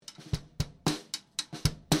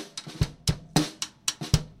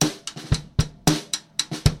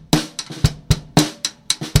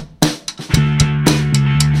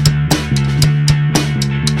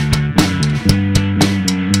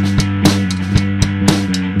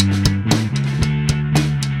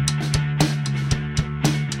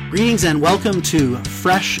Greetings and welcome to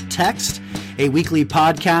Fresh Text, a weekly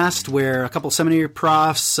podcast where a couple seminary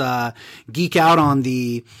profs geek out on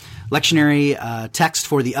the lectionary text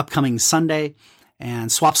for the upcoming Sunday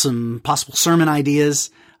and swap some possible sermon ideas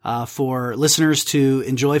for listeners to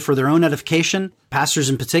enjoy for their own edification. Pastors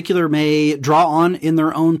in particular may draw on in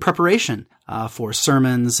their own preparation for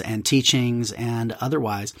sermons and teachings and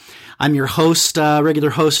otherwise. I'm your host, regular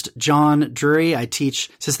host, John Drury. I teach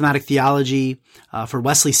systematic theology for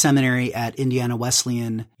Wesley Seminary at Indiana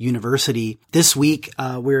Wesleyan University. This week,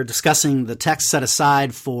 we're discussing the text set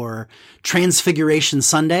aside for Transfiguration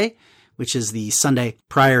Sunday, which is the Sunday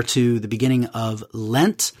prior to the beginning of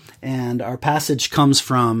Lent. And our passage comes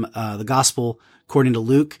from the Gospel according to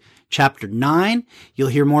Luke, chapter 9. You'll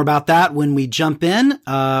hear more about that when we jump in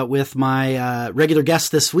with my regular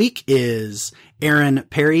guest this week is Aaron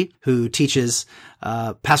Perry, who teaches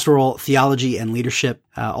pastoral theology and leadership,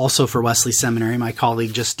 also for Wesley Seminary, my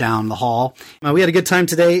colleague just down the hall. We had a good time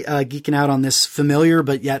today geeking out on this familiar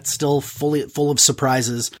but yet still full of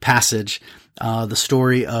surprises passage, the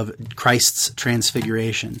story of Christ's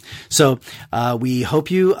transfiguration. So we hope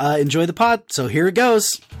you enjoy the pod. So here it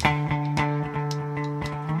goes.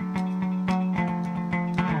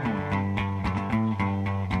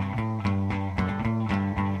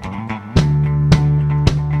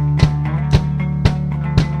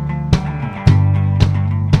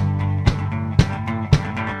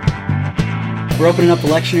 We're opening up the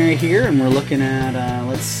lectionary here, and we're looking at,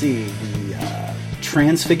 the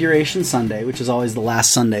Transfiguration Sunday, which is always the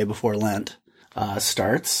last Sunday before Lent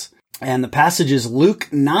starts. And the passage is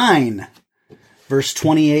Luke 9, verse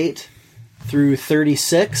 28 through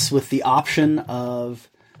 36, with the option of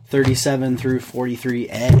 37 through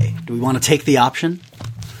 43a. Do we want to take the option?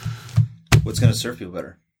 What's going to serve people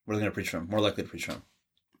better? What are they going to preach from? More likely to preach from?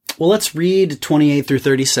 Well, let's read 28 through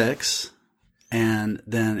 36. And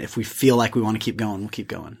then if we feel like we want to keep going, we'll keep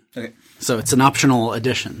going. Okay. So it's an optional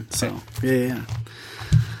addition. So yeah.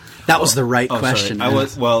 That was the right question. Sorry. It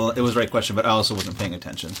was the right question, but I also wasn't paying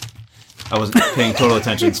attention. I wasn't paying total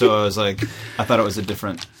attention, so I was like, I thought it was a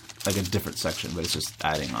different section, but it's just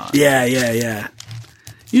adding on. Yeah.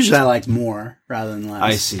 Usually I like more rather than less.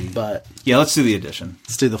 I see. But yeah, let's do the addition.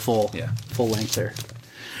 Let's do the full length there.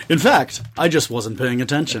 In fact, I just wasn't paying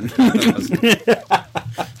attention.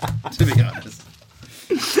 To be honest.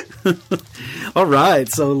 All right,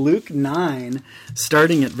 so Luke 9,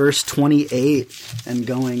 starting at verse 28 and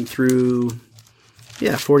going through,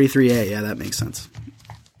 43a. Yeah, that makes sense.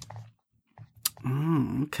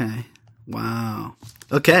 Oh, okay. Wow.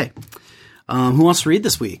 Okay. Who wants to read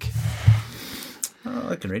this week?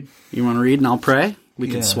 I can read. You want to read and I'll pray? We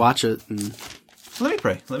can swatch it. And... Let me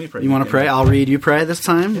pray. You want to pray? I'll read, you pray this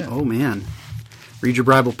time? Yeah. Oh, man. Read your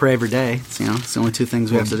Bible, pray every day. It's the only two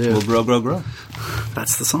things we have to do. We'll grow.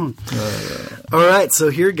 That's the song. All right,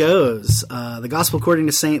 so here goes. The Gospel according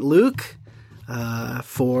to St. Luke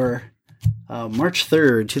for March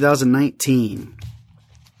 3rd, 2019.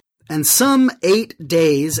 And some 8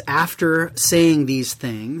 days after saying these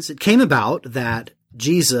things, it came about that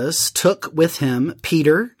Jesus took with him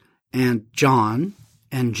Peter and John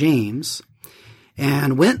and James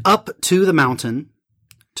and went up to the mountain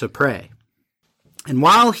to pray. And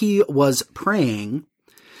while he was praying,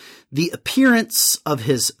 the appearance of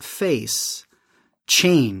his face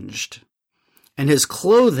changed, and his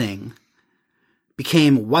clothing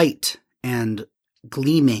became white and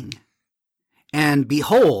gleaming. And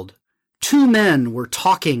behold, 2 men were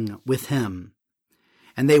talking with him,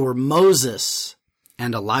 and they were Moses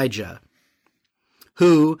and Elijah,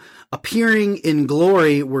 who, appearing in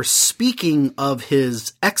glory, were speaking of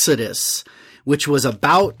his exodus, which was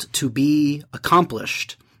about to be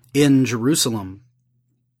accomplished in Jerusalem.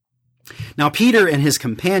 Now Peter and his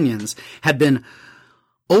companions had been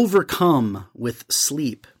overcome with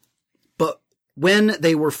sleep, but when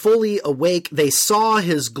they were fully awake, they saw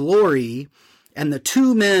his glory and the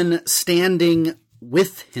 2 men standing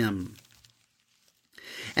with him.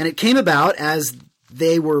 And it came about as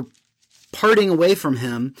they were parting away from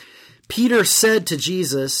him, Peter said to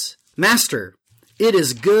Jesus, "Master, it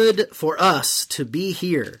is good for us to be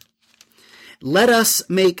here. Let us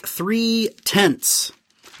make 3 tents,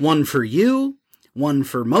 one for you, one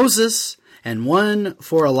for Moses, and one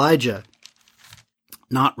for Elijah,"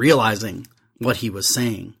 not realizing what he was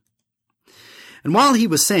saying. And while he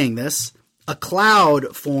was saying this, a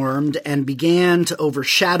cloud formed and began to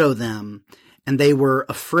overshadow them, and they were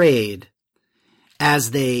afraid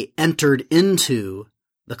as they entered into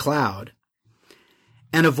the cloud.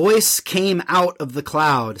 And a voice came out of the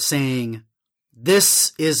cloud saying,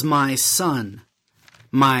 "This is my son,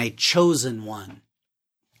 my chosen one.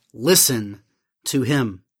 Listen to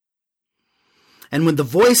him." And when the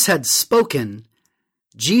voice had spoken,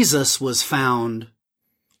 Jesus was found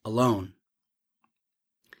alone.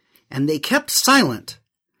 And they kept silent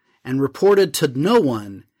and reported to no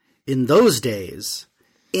one in those days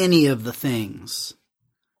any of the things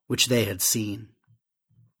which they had seen.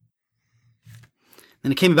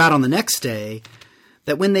 And it came about on the next day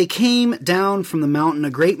that when they came down from the mountain, a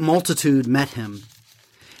great multitude met him.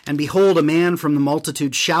 And behold, a man from the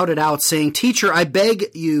multitude shouted out, saying, Teacher, I beg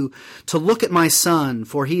you to look at my son,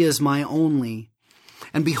 for he is my only.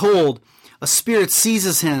 And behold, a spirit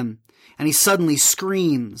seizes him, and he suddenly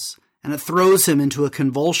screams, and it throws him into a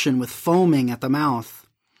convulsion with foaming at the mouth.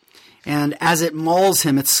 And as it mauls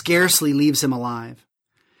him, it scarcely leaves him alive.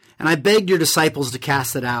 And I begged your disciples to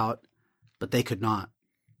cast it out, but they could not.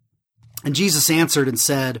 And Jesus answered and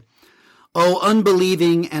said, O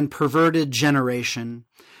unbelieving and perverted generation,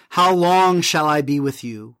 how long shall I be with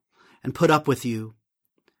you and put up with you?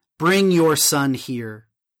 Bring your son here.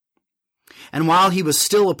 And while he was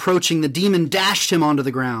still approaching, the demon dashed him onto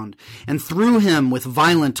the ground and threw him with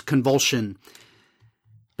violent convulsion.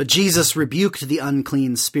 But Jesus rebuked the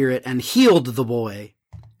unclean spirit and healed the boy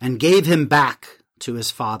and gave him back to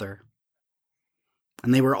his father.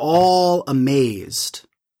 And they were all amazed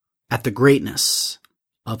at the greatness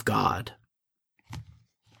of God.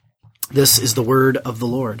 This is the word of the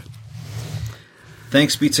Lord.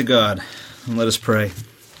 Thanks be to God, and let us pray.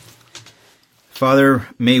 Father,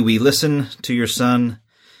 may we listen to your Son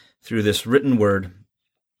through this written word.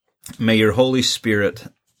 May your Holy Spirit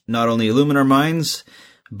not only illumine our minds,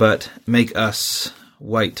 but make us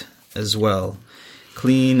white as well,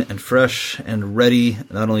 clean and fresh and ready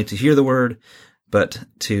not only to hear the word, but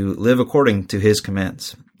to live according to his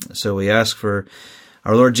commands. So we ask for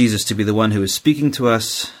our Lord Jesus to be the one who is speaking to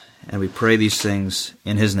us, and we pray these things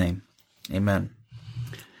in his name. Amen.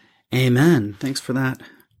 Amen. Thanks for that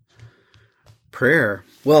prayer.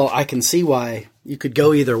 Well, I can see why you could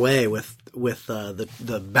go either way with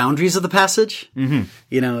the boundaries of the passage. Mm-hmm.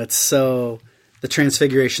 You know, it's so the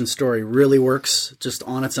Transfiguration story really works just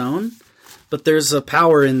on its own, but there's a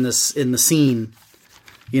power in the scene.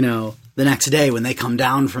 You know, the next day when they come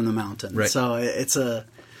down from the mountain. Right. So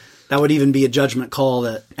that would even be a judgment call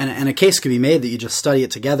that, and a case could be made that you just study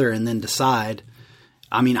it together and then decide.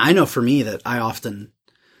 I mean, I know for me that I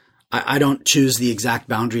don't choose the exact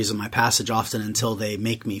boundaries of my passage often until they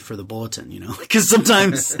make me for the bulletin, you know, because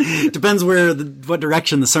sometimes it depends what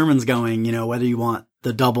direction the sermon's going, you know, whether you want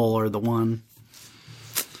the double or the one.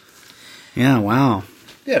 Yeah. Wow.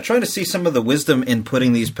 Yeah. Trying to see some of the wisdom in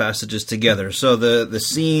putting these passages together. So the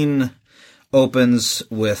scene opens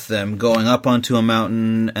with them going up onto a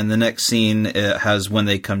mountain, and the next scene has when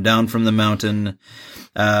they come down from the mountain.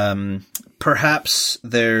 Perhaps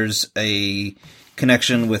there's a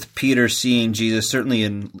connection with Peter seeing Jesus, certainly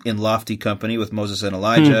in lofty company with Moses and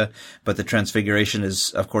Elijah, but the Transfiguration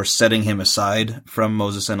is, of course, setting him aside from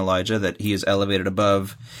Moses and Elijah, that he is elevated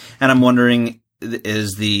above. And I'm wondering,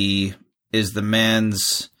 is the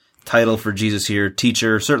man's title for Jesus here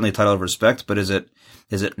teacher? Certainly a title of respect, but is it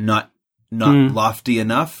not lofty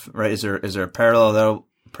enough, right? Is there a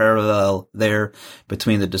parallel there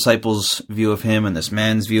between the disciples' view of him and this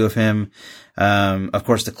man's view of him? Of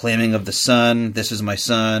course, the claiming of the son, this is my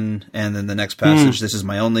son, and then the next passage, this is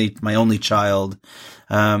my only child.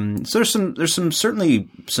 So there's certainly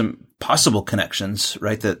some possible connections,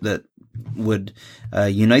 right? That would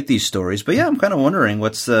unite these stories. But yeah, I'm kind of wondering,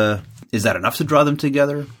 is that enough to draw them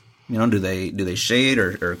together? You know, do they shade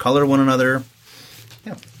or color one another?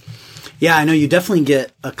 Yeah. Yeah, I know you definitely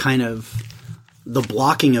get a kind of the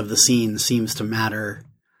blocking of the scene seems to matter,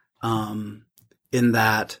 in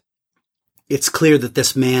that it's clear that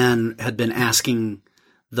this man had been asking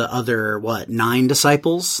the other, 9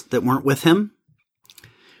 disciples that weren't with him,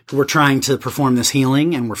 who were trying to perform this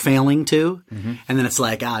healing and were failing to. Mm-hmm. And then it's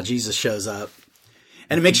like, Jesus shows up.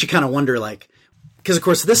 And it makes you kind of wonder, like, because of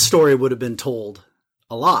course this story would have been told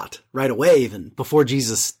a lot right away, even before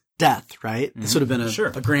Jesus' death, right? Mm-hmm. This would have been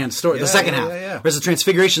a grand story. Yeah, the second half. Yeah. Whereas the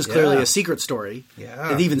Transfiguration is clearly a secret story.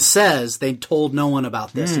 Yeah. It even says they told no one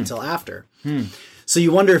about this until after. So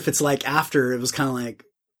you wonder if it's like after, it was kind of like,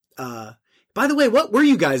 by the way, what were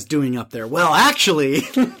you guys doing up there? Well, actually,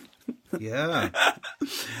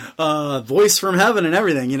 voice from heaven and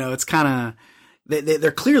everything, you know, it's kind of,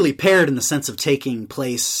 they're clearly paired in the sense of taking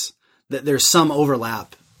place, that there's some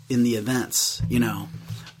overlap in the events, you know,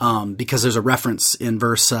 because there's a reference in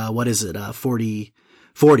verse, 40,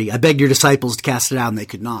 I begged your disciples to cast it out and they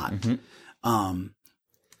could not. Mm-hmm.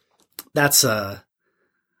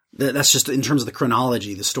 That's just in terms of the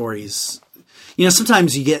chronology, the stories. You know,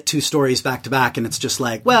 sometimes you get 2 stories back to back and it's just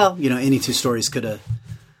like, well, you know, any 2 stories could have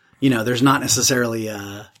there's not necessarily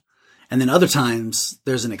and then other times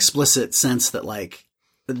there's an explicit sense that like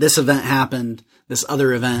this event happened, this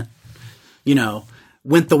other event,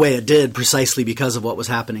 went the way it did precisely because of what was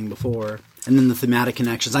happening before. And then the thematic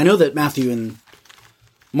connections. I know that Matthew and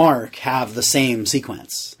Mark have the same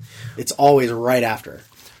sequence. It's always right after.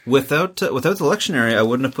 Without the lectionary, I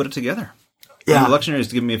wouldn't have put it together. Yeah. The lectionary is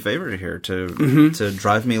to give me a favor here to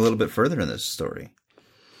drive me a little bit further in this story.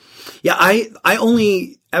 Yeah, I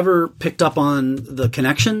only ever picked up on the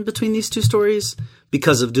connection between these two stories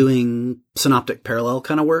because of doing synoptic parallel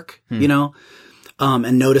kind of work,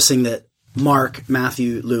 and noticing that Mark,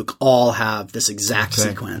 Matthew, Luke all have this exact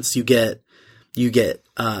sequence. You get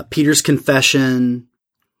Peter's confession,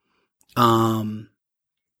 the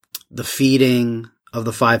feeding of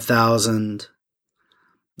the 5,000,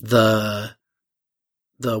 the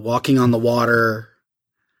walking on the water,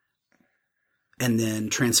 and then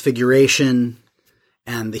transfiguration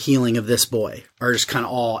and the healing of this boy are just kind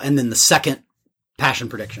of all, and then the second passion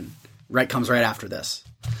prediction, comes right after this.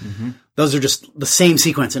 Mm-hmm. Those are just the same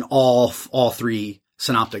sequence in all three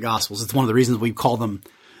synoptic gospels. It's one of the reasons we call them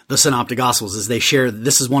the synoptic gospels, is they share,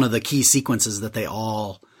 this is one of the key sequences that they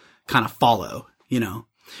all kind of follow,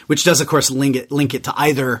 which does of course link it to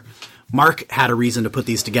either Mark had a reason to put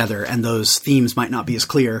these together and those themes might not be as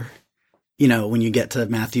clear, when you get to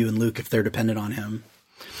Matthew and Luke, if they're dependent on him,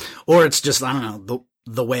 or it's just, I don't know,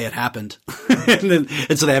 the way it happened. and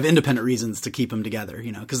so they have independent reasons to keep them together,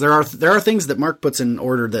 because there are things that Mark puts in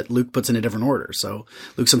order that Luke puts in a different order. So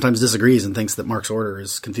Luke sometimes disagrees and thinks that Mark's order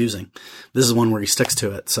is confusing. This is one where he sticks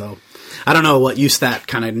to it. So I don't know what use that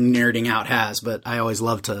kind of nerding out has, but I always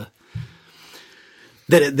love that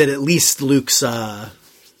at least Luke's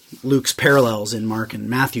parallels in Mark and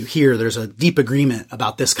Matthew here, there's a deep agreement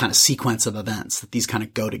about this kind of sequence of events, that these kind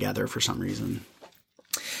of go together for some reason.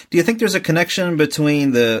 Do you think there's a connection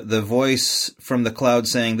between the voice from the cloud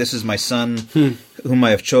saying, "This is my son, whom I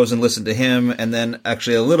have chosen, listen to him," and then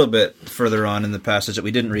actually a little bit further on in the passage that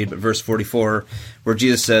we didn't read, but verse 44, where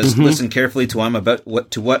Jesus says, "Listen carefully to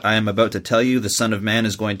what I am about to tell you. The Son of Man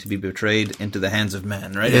is going to be betrayed into the hands of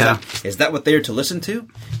men." Right? Yeah. Is that what they are to listen to?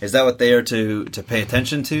 Is that what they are to pay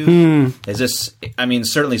attention to? Is this? I mean,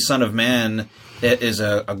 certainly, Son of Man is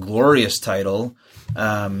a glorious title.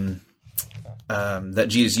 That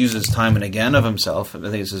Jesus uses time and again of himself. I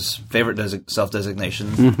think it's his favorite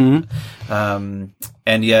self-designation. And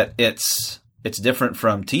yet it's different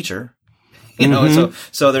from teacher.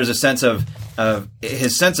 So there's a sense of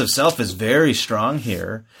his sense of self is very strong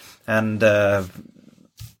here, and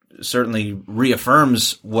certainly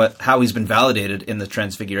reaffirms how he's been validated in the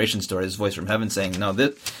Transfiguration story. This voice from heaven saying, "No,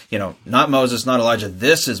 not Moses, not Elijah.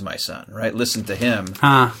 This is my son." Right? Listen to him.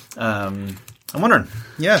 I'm wondering,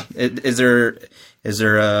 is there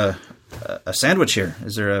a sandwich here?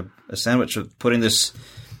 Is there a sandwich of putting this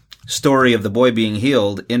story of the boy being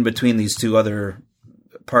healed in between these two other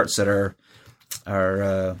parts that are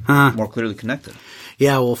more clearly connected?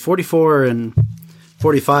 Yeah, well, 44 and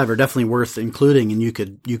 45 are definitely worth including, and you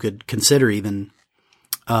could consider even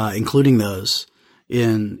including those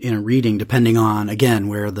in a reading, depending on, again,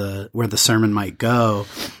 where the sermon might go.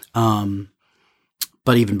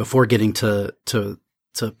 But even before getting to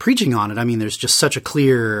preaching on it, I mean, there's just such a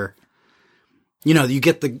clear, you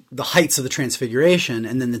get the heights of the Transfiguration,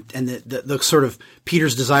 and then the sort of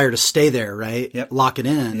Peter's desire to stay there, right? Yep. Lock it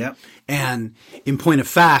in. Yep. And in point of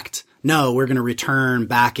fact, no, we're going to return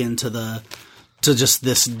back to just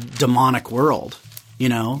this demonic world,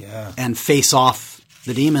 and face off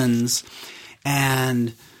the demons.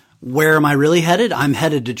 And where am I really headed? I'm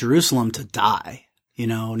headed to Jerusalem to die,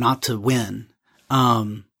 not to win.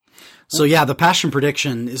 So yeah, the passion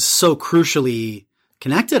prediction is so crucially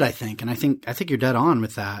connected, I think. And I think you're dead on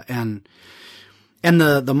with that. And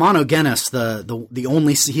the monogenes, the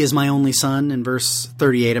only, he is my only son in verse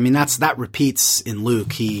 38. I mean, that repeats in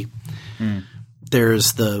Luke.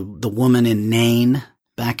 There's the woman in Nain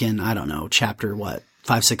back in, I don't know, chapter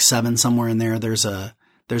 5, 6, 7, somewhere in there. There's a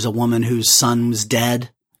woman whose son was dead,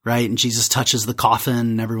 right? And Jesus touches the coffin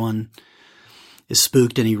and everyone is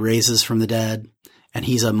spooked and he raises from the dead. And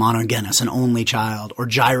he's a monogenes, an only child. Or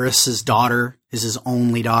Jairus' daughter is his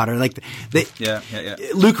only daughter.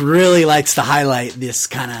 Luke really likes to highlight this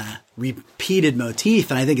kind of repeated motif,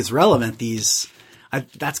 and I think it's relevant.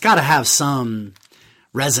 That's got to have some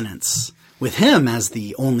resonance with him as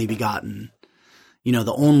the only begotten,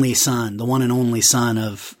 the only son, the one and only son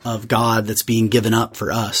of God that's being given up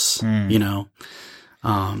for us, I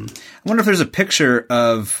wonder if there's a picture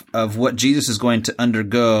of what Jesus is going to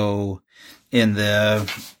undergo in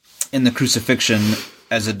the crucifixion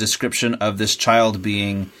as a description of this child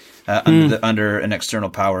being under an external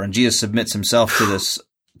power, and Jesus submits himself to this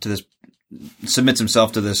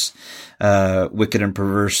wicked and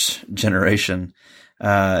perverse generation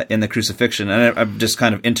in the crucifixion. And I'm just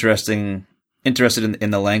kind of interested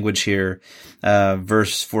in the language here.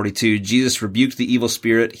 Verse 42, Jesus rebuked the evil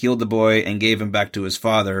spirit, healed the boy, and gave him back to his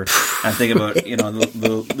father. I think about,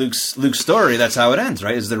 Luke's story. That's how it ends,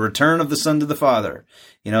 right? Is the return of the son to the father.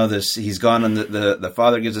 He's gone on the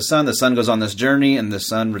father gives the son goes on this journey, and the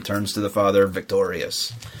son returns to the father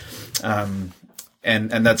victorious. And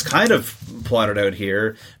that's kind of plotted out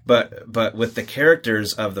here, but with the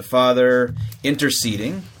characters of the father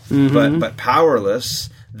interceding, but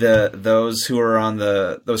powerless, those who are on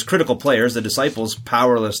those critical players, the disciples,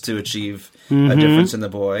 powerless to achieve a difference in the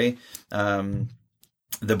boy.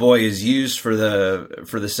 The boy is used for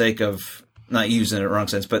the sake of, not used in a wrong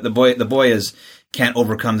sense, but the boy can't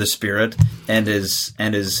overcome the spirit and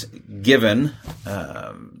is given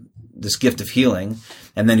this gift of healing,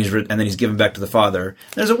 and then he's given back to the father.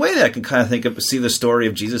 There's a way that I can kind of see the story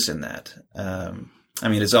of Jesus in that.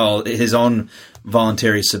 It's all his own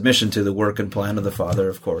voluntary submission to the work and plan of the Father,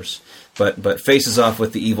 of course, but faces off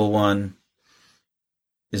with the evil one,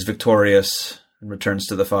 is victorious, and returns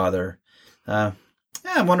to the Father. I'm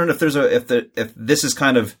wondering if if this is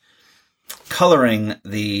kind of coloring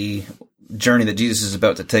the journey that Jesus is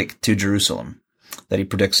about to take to Jerusalem, that he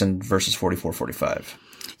predicts in verses 44, 45.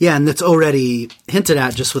 Yeah, and that's already hinted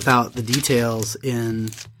at just without the details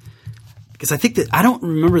because I think that I don't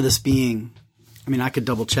remember this being. I could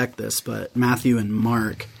double check this, but Matthew and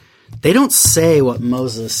Mark, they don't say what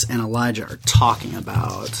Moses and Elijah are talking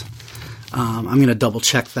about. I'm going to double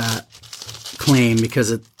check that claim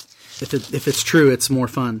because if it's true, it's more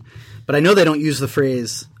fun. But I know they don't use the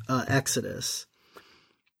phrase Exodus.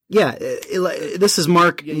 Yeah, this is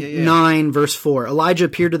Mark 9, verse 4. Elijah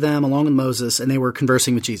appeared to them along with Moses, and they were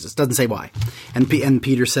conversing with Jesus. Doesn't say why. And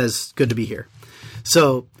Peter says, good to be here.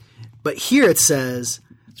 So, but here it says,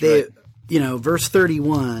 they... Right. Verse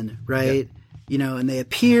 31, right? Yep. And they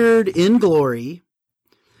appeared in glory,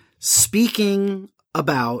 speaking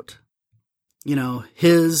about,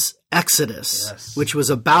 his Exodus, which was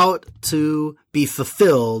about to be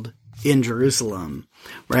fulfilled in Jerusalem,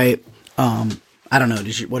 right? I don't know.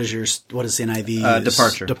 What is the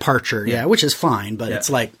NIV? Departure. Yeah, which is fine, but it's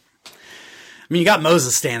like, you got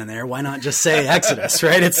Moses standing there. Why not just say Exodus,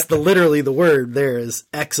 right? It's literally the word there is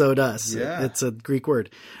exodus. Yeah. It's a Greek word.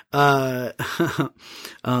 Of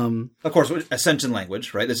course, ascension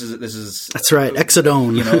language, right? This is that's right.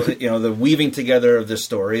 Exodon. The weaving together of this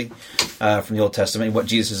story from the Old Testament, what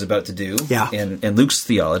Jesus is about to do. Yeah. In Luke's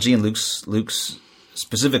theology and Luke's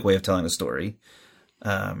specific way of telling the story.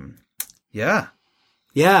 Yeah.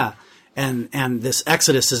 And this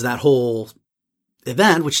Exodus is that whole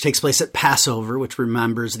event, which takes place at Passover, which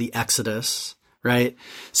remembers the Exodus, right?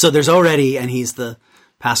 So there's already, and he's the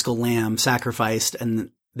Paschal lamb sacrificed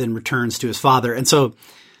and then returns to his father. And so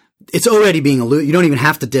it's already being alluded. You don't even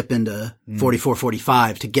have to dip into 44,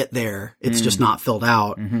 45 to get there. It's just not filled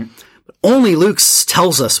out. Mm-hmm. But only Luke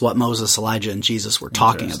tells us what Moses, Elijah, and Jesus were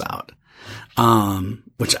talking about.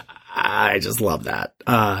 Which I just love that.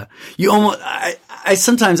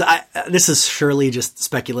 This is surely just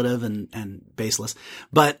speculative and baseless,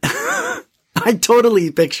 but I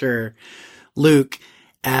totally picture Luke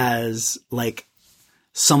as like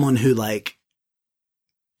someone who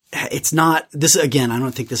it's not this again. I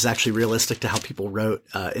don't think this is actually realistic to how people wrote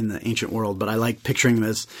in the ancient world, but I like picturing him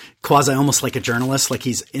as quasi almost like a journalist, like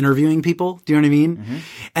he's interviewing people. Do you know what I mean? Mm-hmm.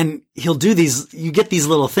 And he'll do these. You get these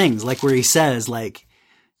little things like where he says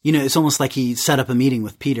it's almost like he set up a meeting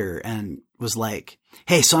with Peter and was like,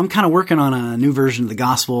 "Hey, so I'm kind of working on a new version of the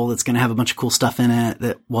gospel that's going to have a bunch of cool stuff in it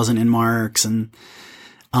that wasn't in Mark's, and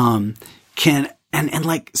so tell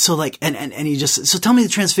me the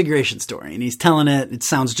Transfiguration story." And he's telling it. It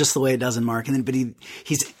sounds just the way it does in Mark. And then, but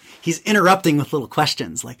he's interrupting with little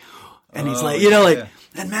questions and he's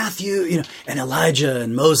and Matthew, and Elijah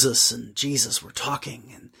and Moses and Jesus were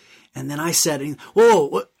talking. And then I said, whoa,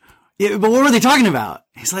 what? Yeah, but what were they talking about?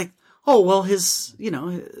 He's like, oh, well, what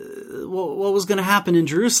was going to happen in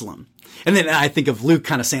Jerusalem? And then I think of Luke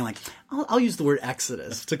kind of saying I'll use the word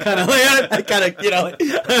Exodus to kind of but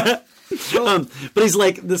he's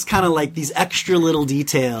like this kind of these extra little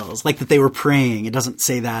details, like that they were praying. It doesn't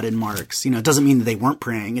say that in Mark's, it doesn't mean that they weren't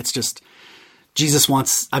praying. It's just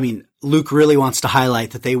Luke really wants to highlight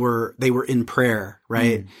that they were in prayer,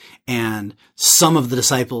 right? And some of the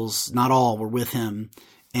disciples, not all, were with him.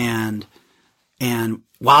 And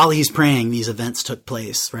while he's praying, these events took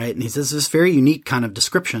place, right? And he says this very unique kind of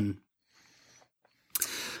description.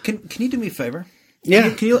 Can you do me a favor? Yeah,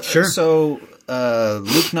 can you, sure. So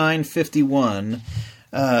Luke 9:51.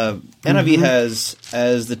 NIV has,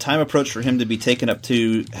 as the time approached for him to be taken up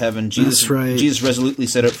to heaven, Jesus resolutely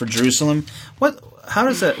set out for Jerusalem. How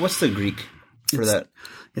does that? What's the Greek for that?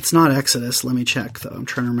 It's not Exodus. Let me check though. I'm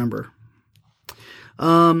trying to remember.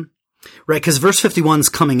 Right, because verse 51 is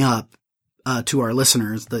coming up to our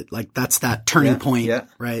listeners. That's that turning point,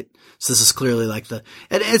 right? So this is clearly and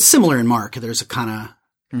it's similar in Mark. There's a kind of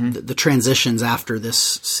the transitions after this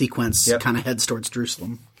sequence kind of heads towards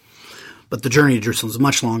Jerusalem. But the journey to Jerusalem is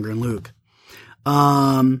much longer in Luke.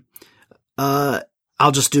 I'll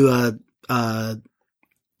just do a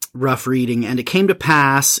rough reading. And it came to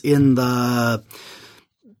pass in the,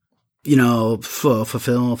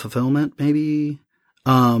 fulfillment, maybe,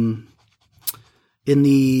 in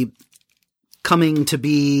the coming to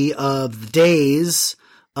be of the days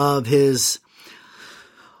of his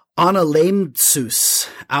analemsus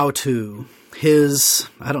autu, his,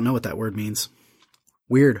 I don't know what that word means.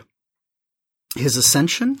 Weird. His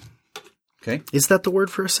ascension? Okay. Is that the word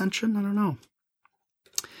for ascension? I don't know.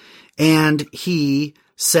 And he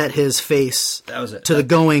set his face to the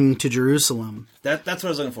going to Jerusalem. That's what I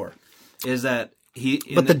was looking for. Is that he?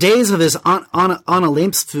 But the days of his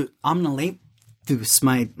analemphus,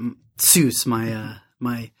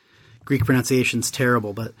 my Greek pronunciation's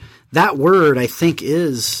terrible, but that word I think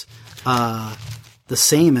is the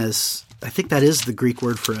same as. I think that is the Greek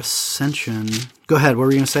word for ascension. Go ahead. What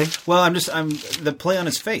were you going to say? Well, I'm the play on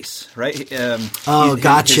his face, right?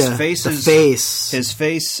 Gotcha. His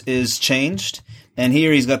face is changed, and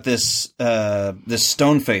here he's got this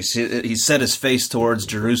stone face. He set his face towards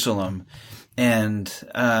Jerusalem, and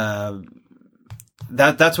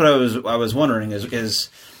that's what I was wondering is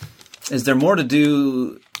there more to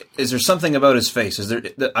do? Is there something about his face? Is there?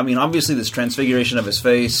 I mean, obviously, this transfiguration of his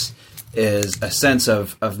face is a sense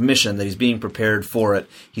of mission, that he's being prepared for it.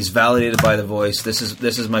 He's validated by the voice. This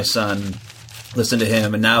is my son. Listen to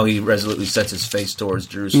him. And now he resolutely sets his face towards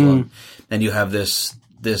Jerusalem. And you have this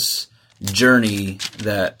journey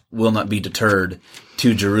that will not be deterred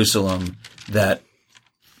to Jerusalem, that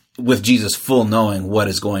with Jesus full knowing what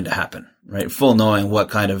is going to happen, right? Full knowing what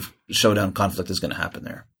kind of showdown conflict is going to happen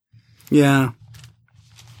there. Yeah.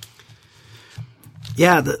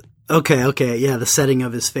 Yeah. Okay. Yeah, the setting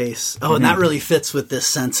of his face. Oh, and that really fits with this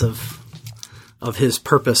sense of his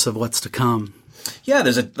purpose of what's to come. Yeah,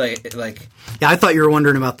 there's a like. Yeah, I thought you were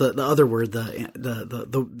wondering about the other word,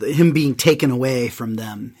 the him being taken away from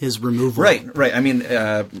them, his removal. Right. I mean,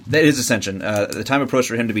 that is ascension. The time approached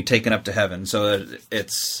for him to be taken up to heaven. So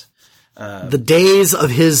it's the days of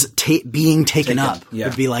his being taken up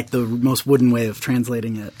would be like the most wooden way of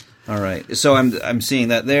translating it. All right, so I'm seeing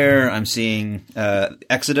that there. I'm seeing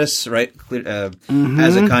Exodus, right,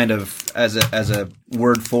 as a kind of as a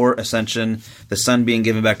word for ascension, the Son being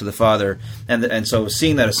given back to the Father, and so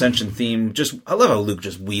seeing that ascension theme, I love how Luke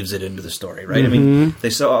just weaves it into the story, right? I mean,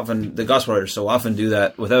 the gospel writers so often do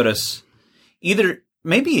that without us, either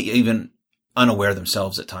maybe even unaware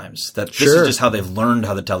themselves at times that this is just how they've learned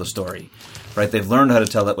how to tell the story, right? They've learned how to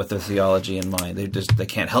tell it with their theology in mind. They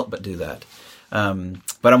can't help but do that.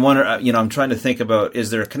 But I'm wondering, I'm trying to think about,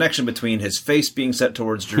 is there a connection between his face being set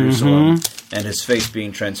towards Jerusalem and his face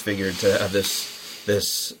being transfigured to have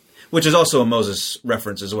this, which is also a Moses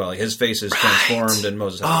reference as well. Like his face is transformed and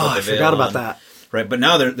Moses has to put the veil on. I forgot about that. Right. But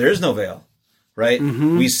now there is no veil, right?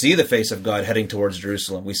 We see the face of God heading towards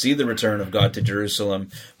Jerusalem. We see the return of God to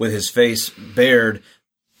Jerusalem with his face bared,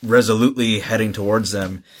 resolutely heading towards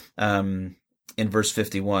them, in verse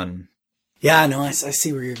 51. Yeah, no, I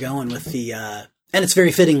see where you're going with the, and it's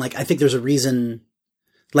very fitting. Like, I think there's a reason,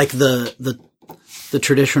 like the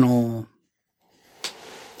traditional,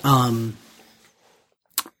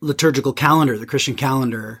 liturgical calendar, the Christian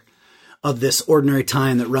calendar of this ordinary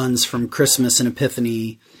time that runs from Christmas and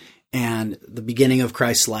Epiphany and the beginning of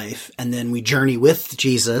Christ's life. And then we journey with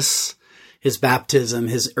Jesus, his baptism,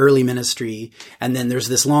 his early ministry. And then there's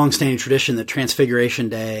this long-standing tradition that Transfiguration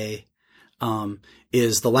Day,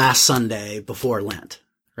 is the last Sunday before Lent,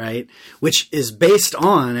 right? Which is based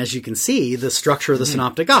on, as you can see, the structure of the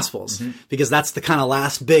Synoptic Gospels, because that's the kind of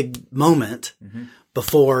last big moment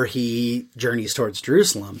before he journeys towards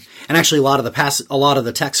Jerusalem. And actually, a lot of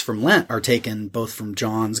the texts from Lent are taken both from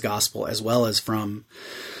John's Gospel as well as from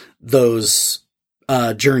those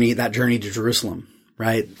journey to Jerusalem,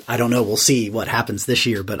 right? I don't know. We'll see what happens this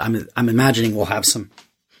year, but I'm imagining we'll have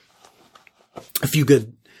a few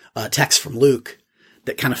good texts from Luke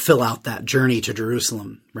that kind of fill out that journey to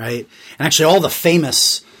Jerusalem, right? And actually all the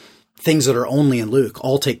famous things that are only in Luke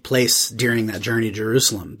all take place during that journey to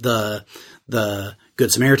Jerusalem. The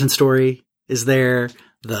Good Samaritan story is there.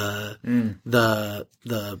 The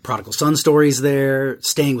prodigal son story's there.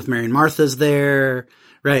 Staying with Mary and Martha's there,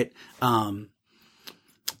 right?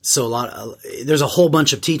 So there's a whole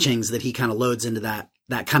bunch of teachings that he kind of loads into that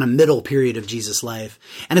kind of middle period of Jesus' life.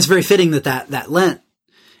 And it's very fitting that Lent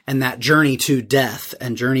and that journey to death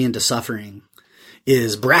and journey into suffering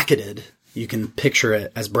is bracketed. You can picture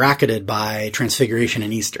it as bracketed by Transfiguration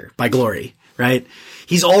and Easter, by glory, right?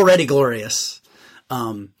 He's already glorious.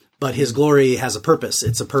 But his glory has a purpose.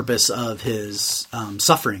 It's a purpose of his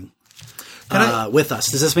suffering with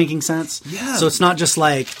us. Is this making sense? Yeah. So it's not just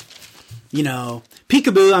like,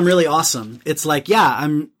 peekaboo, I'm really awesome. It's like, I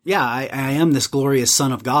am this glorious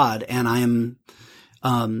Son of God, and I am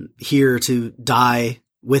here to die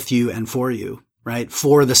with you and for you, right?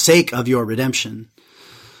 For the sake of your redemption.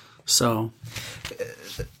 So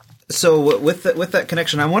with that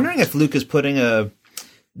connection, I'm wondering if Luke is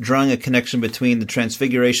drawing a connection between the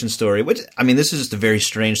Transfiguration story, which, this is just a very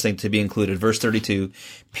strange thing to be included. Verse 32,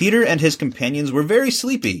 Peter and his companions were very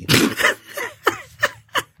sleepy.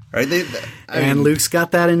 Right? And Luke's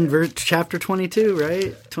got that in chapter 22,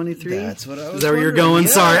 right? 23? That's what I was Is that where you're wondering. going? Yeah.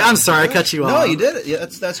 Sorry. I'm sorry. I cut you off. No, you did it. Yeah,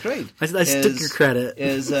 that's great. I took your credit.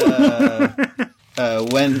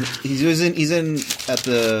 When he's in at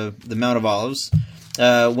the Mount of Olives,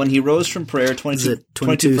 when he rose from prayer,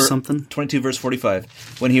 22 something? 22 verse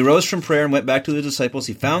 45. When he rose from prayer and went back to the disciples,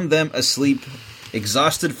 he found them asleep,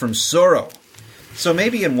 exhausted from sorrow. So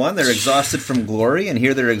maybe in one they're exhausted from glory, and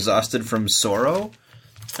here they're exhausted from sorrow.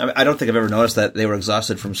 I don't think I've ever noticed that they were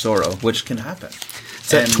exhausted from sorrow, which can happen.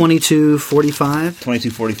 Is that 22:45?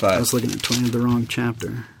 22:45. I was looking at the wrong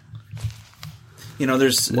chapter.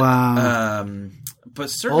 There's wow. But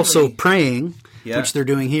certainly also praying, which they're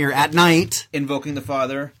doing here at night, invoking the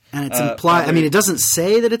Father, and it's implied. It doesn't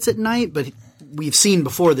say that it's at night, but we've seen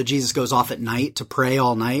before that Jesus goes off at night to pray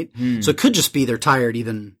all night. So it could just be they're tired.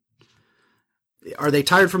 Even are they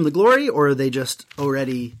tired from the glory, or are they just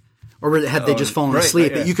already? Or have they just fallen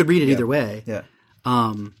asleep? Right, yeah. You could read it either way. Yeah.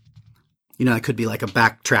 It could be like a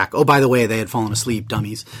backtrack. Oh, by the way, they had fallen asleep,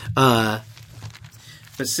 dummies. Wow.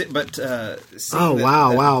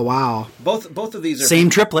 Both of these are same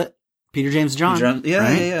triplet. Peter, James, John. Yeah,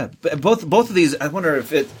 right? yeah. But both of these, I wonder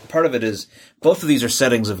if part of it is both of these are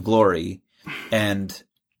settings of glory, and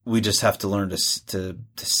we just have to learn to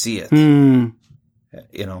see it.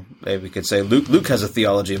 Maybe we could say Luke has a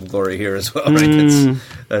theology of glory here as well, right?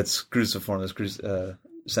 That's cruciform, that's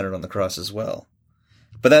centered on the cross as well.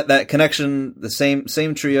 But that connection, the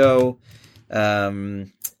same trio,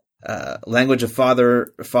 language of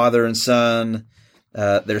father and son.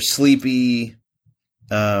 They're sleepy.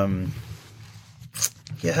 I'd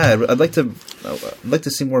like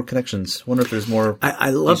to see more connections. Wonder if there's more.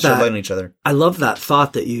 I love that. Light on each other. I love that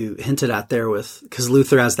thought that you hinted at there because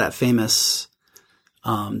Luther has that famous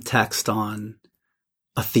text on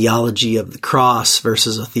a theology of the cross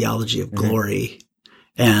versus a theology of glory.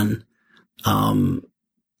 And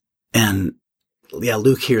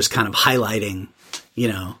Luke here is kind of highlighting,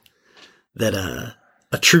 that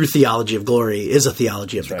a true theology of glory is a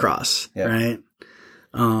theology of the cross, right?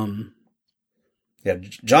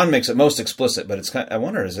 John makes it most explicit, but it's I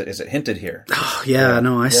wonder, is it hinted here? Oh, yeah,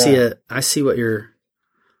 no, I see it. I see what you're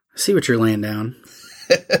laying down.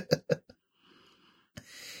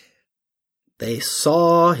 They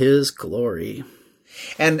saw his glory.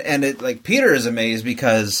 And it, Peter is amazed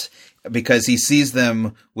because he sees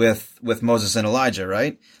them with Moses and Elijah,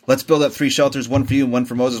 right? Let's build up 3 shelters, one for you, one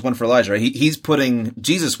for Moses, one for Elijah. Right? He's putting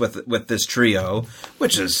Jesus with this trio,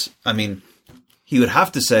 which is, he would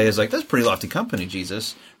have to say is that's pretty lofty company,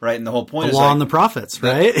 Jesus, right? And the whole point is law and the prophets,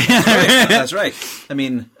 right? That's right.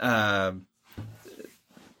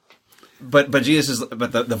 But Jesus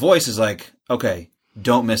but the voice is okay,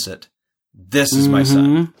 don't miss it. This is my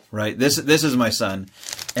son, right? This is my son,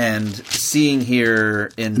 and seeing here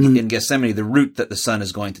in Gethsemane the route that the son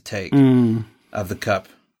is going to take of the cup,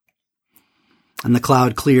 and the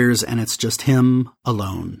cloud clears, and it's just him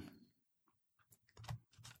alone.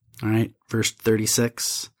 All right, verse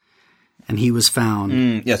 36, and he was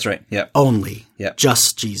found. That's right. Yeah, only. Yeah,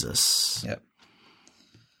 just Jesus. Yeah,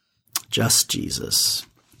 just Jesus.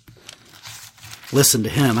 Listen to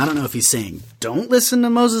him. I don't know if he's saying don't listen to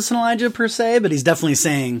Moses and Elijah per se, but he's definitely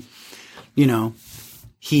saying,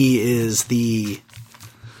 he is he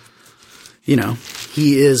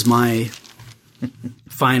is my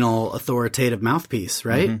final authoritative mouthpiece,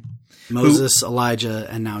 right? Moses, Elijah,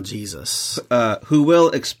 and now Jesus. Who will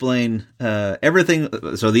explain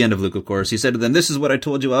everything. So the end of Luke, of course. He said to them, "This is what I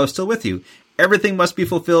told you while I was still with you. Everything must be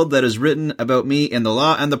fulfilled that is written about me in the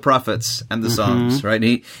law and the prophets and the Psalms." Right?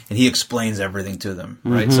 And he explains everything to them.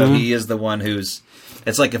 Right? So he is the one who's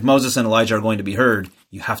It's like if Moses and Elijah are going to be heard,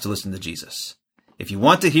 you have to listen to Jesus. If you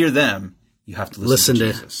want to hear them, you have to listen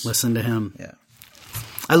to Jesus. Listen to him. Yeah.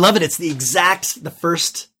 I love it. It's the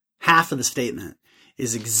first half of the statement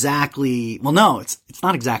is exactly, well, no, it's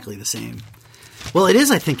not exactly the same. Well, it is,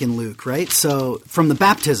 I think, in Luke, right? So from the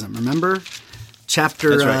baptism, remember?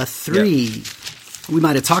 Chapter right. 3. Yeah. We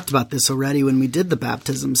might have talked about this already when we did the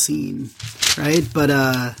baptism scene, right?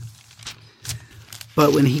 But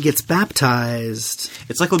when he gets baptized,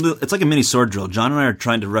 it's like a mini sword drill. John and I are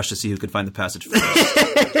trying to rush to see who could find the passage first.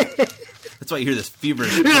 That's why you hear this fever.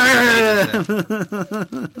 Here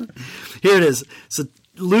it is. So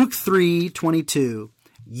Luke 3:22.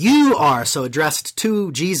 You are, so addressed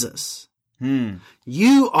to Jesus.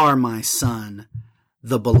 You are my son,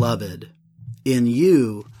 the beloved. In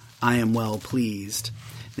you I am well pleased.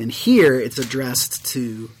 And here it's addressed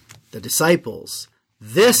to the disciples.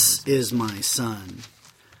 This is my son,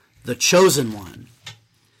 the chosen one.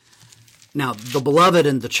 Now, the beloved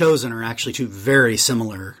and the chosen are actually two very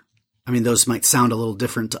similar. I mean, those might sound a little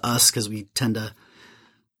different to us because we tend to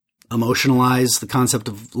emotionalize the concept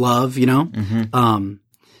of love, you know? Mm-hmm.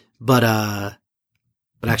 But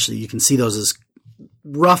actually you can see those as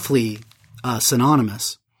roughly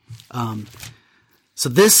synonymous. So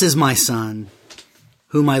this is my son,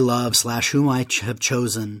 whom I love / whom I have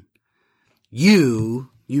chosen. You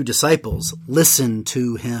disciples, listen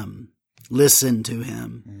to him. Listen to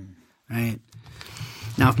him. Right?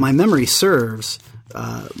 Now, if my memory serves,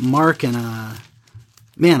 Mark and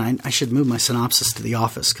man, I should move my synopsis to the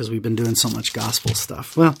office because we've been doing so much gospel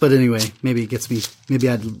stuff. Well, but anyway, maybe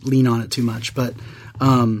I'd lean on it too much. But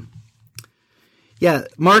yeah,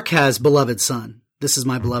 Mark has beloved son. This is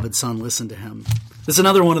my beloved son. Listen to him. This is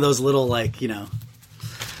another one of those little, like, you know,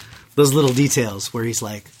 those little details where he's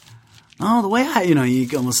like, oh, the way you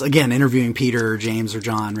almost, again, interviewing Peter or James or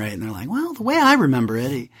John, right? And they're like, well, the way I remember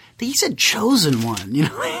it, he said chosen one, you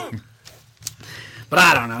know? But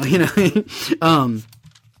I don't know, you know?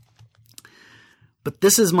 But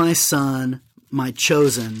this is my son, my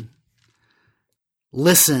chosen.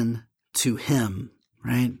 Listen to him,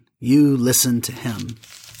 right? You listen to him.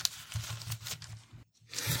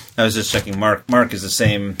 I was just checking. Mark is the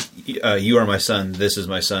same. You are my son. This is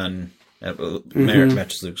my son.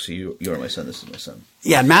 Matches Luke. So you are my son. This is my son.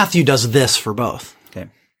 Yeah, Matthew does this for both. Okay.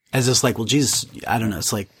 As it's like, well, Jesus, I don't know.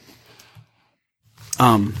 It's like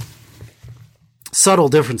subtle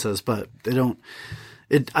differences, but they don't.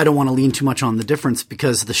 I don't want to lean too much on the difference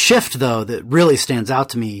because the shift, though, that really stands out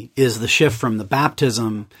to me is the shift from the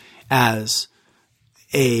baptism as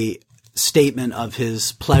a statement of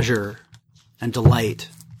his pleasure and delight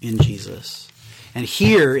in Jesus. And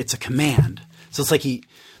here it's a command. So it's like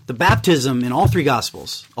the baptism in all three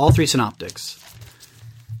Gospels, all three synoptics,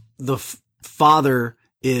 the Father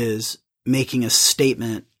is making a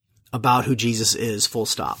statement about who Jesus is, full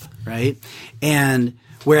stop, right? And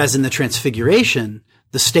whereas in the Transfiguration,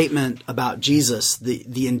 the statement about Jesus,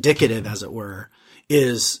 the indicative, as it were,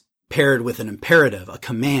 is paired with an imperative, a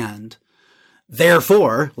command.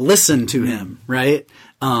 Therefore, listen to him, right?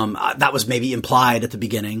 That was maybe implied at the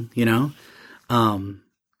beginning, you know?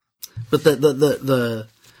 But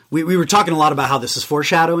we were talking a lot about how this is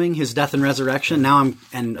foreshadowing his death and resurrection.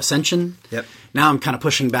 And ascension. Yep. Now I'm kind of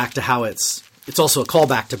pushing back to how it's also a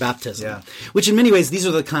callback to baptism. Yeah. Which in many ways, these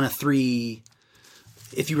are the kind of three.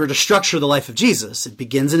 If you were to structure the life of Jesus, it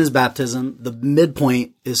begins in his baptism. The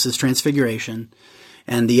midpoint is his transfiguration.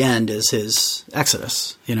 And the end is his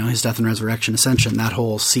exodus, you know, his death and resurrection, ascension, that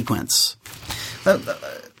whole sequence.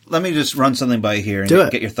 Let me just run something by here and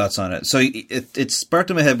get your thoughts on it. So it sparked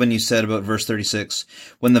in my head when you said about verse 36,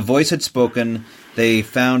 when the voice had spoken, they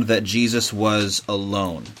found that Jesus was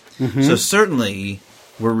alone. Mm-hmm. So certainly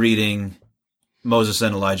we're reading Moses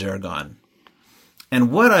and Elijah are gone. And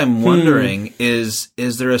what I'm wondering is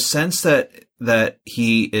there a sense that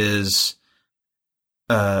he is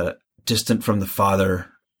distant from the Father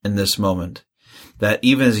in this moment? That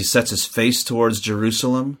even as he sets his face towards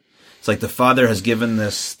Jerusalem, it's like the Father has given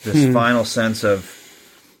this final sense of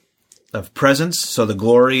presence. So the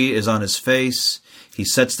glory is on his face. He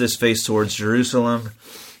sets this face towards Jerusalem.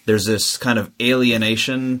 There's this kind of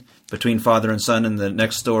alienation between father and son in the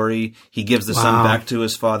next story. He gives the son back to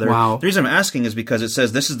his father. Wow. The reason I'm asking is because it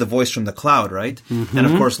says this is the voice from the cloud, right? Mm-hmm. And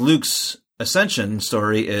of course, Luke's ascension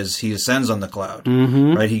story is he ascends on the cloud,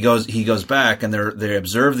 right? He goes back, and they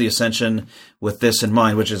observe the ascension with this in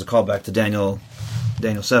mind, which is a callback to Daniel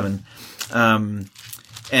 7. And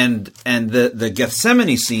the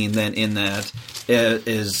Gethsemane scene then in that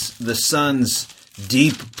is the son's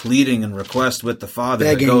deep pleading and request with the Father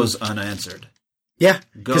that goes unanswered. Yeah.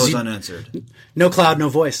 Goes unanswered. No cloud, no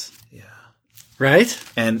voice. Yeah. Right?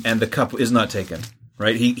 And the cup is not taken.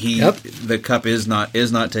 Right? Yep. The cup is not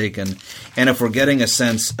taken. And if we're getting a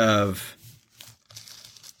sense of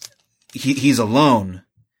he's alone,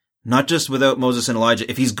 not just without Moses and Elijah.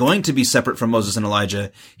 If he's going to be separate from Moses and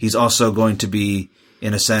Elijah, he's also going to be,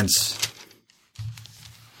 in a sense,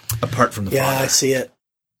 apart from the Father. Yeah, I see it.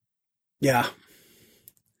 Yeah.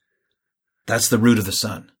 That's the root of the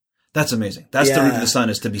Son. That's amazing. That's the root of the Son,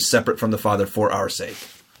 is to be separate from the Father for our sake.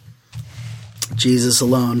 Jesus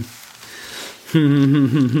alone.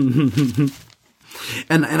 And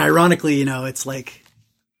ironically, you know, it's like,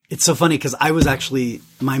 it's so funny because I was actually,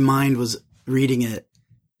 my mind was reading it.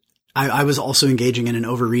 I was also engaging in an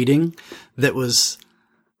overreading that was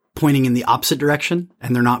pointing in the opposite direction,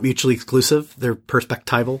 and they're not mutually exclusive. They're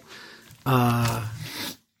perspectival. Because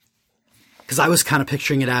I was kind of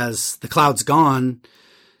picturing it as the cloud's gone,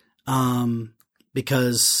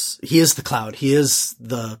 because he is the cloud. He is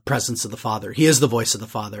the presence of the Father. He is the voice of the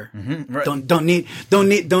Father. Mm-hmm, right. Don't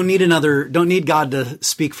need God to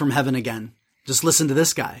speak from heaven again. Just listen to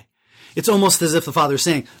this guy. It's almost as if the Father's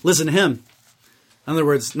saying, listen to him. In other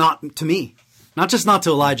words, not to me, not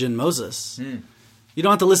to Elijah and Moses. You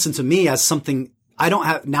don't have to listen to me as something I don't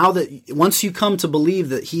have. Now that once you come to believe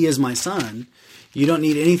that he is my son, you don't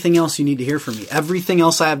need anything else you need to hear from me. Everything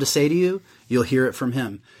else I have to say to you, you'll hear it from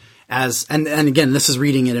him. And again, this is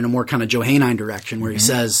reading it in a more kind of Johannine direction where he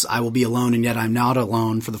says, I will be alone and yet I'm not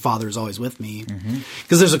alone, for the Father is always with me.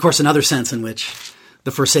 Because there's, of course, another sense in which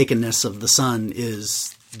the forsakenness of the Son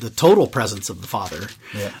is the total presence of the Father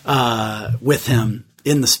with him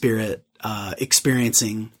in the Spirit,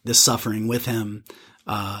 experiencing this suffering with him,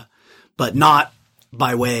 but not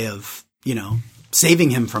by way of, you know,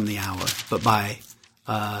 saving him from the hour, but by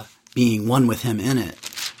being one with him in it,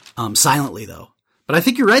 silently though. But I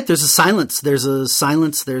think you're right. There's a silence. There's a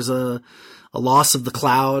loss of the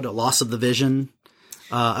cloud, a loss of the vision,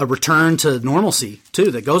 a return to normalcy too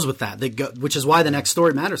that goes with that. Which is why the next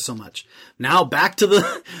story matters so much. Now back to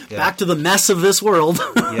the mess of this world.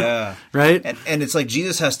 Yeah. Right. And it's like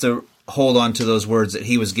Jesus has to hold on to those words that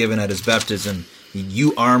he was given at his baptism.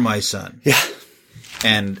 You are my son. Yeah.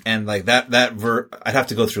 And like that I'd have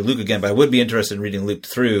to go through Luke again, but I would be interested in reading Luke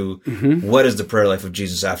through. What is the prayer life of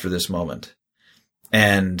Jesus after this moment?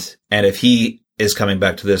 And if he is coming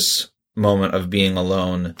back to this moment of being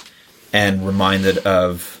alone and reminded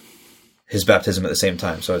of his baptism at the same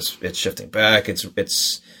time. So it's shifting back.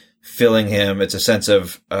 It's filling him. It's a sense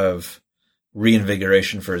of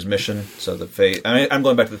reinvigoration for his mission. So the face, I'm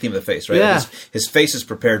going back to the theme of the face, right? Yeah. His face is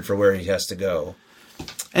prepared for where he has to go.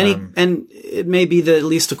 And and it may be that, at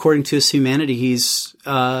least according to his humanity, he's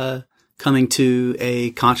coming to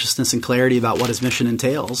a consciousness and clarity about what his mission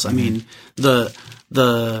entails. I mean, the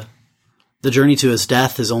journey to his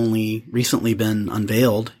death has only recently been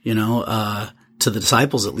unveiled, you know, to the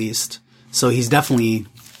disciples at least. So he's definitely,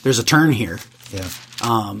 there's a turn here. Yeah.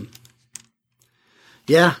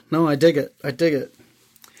 Yeah, no, I dig it.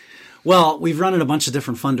 Well, we've run in a bunch of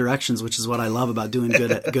different fun directions, which is what I love about doing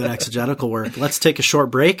good exegetical work. Let's take a short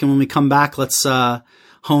break, and when we come back, let's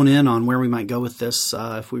hone in on where we might go with this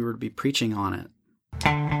if we were to be preaching on it.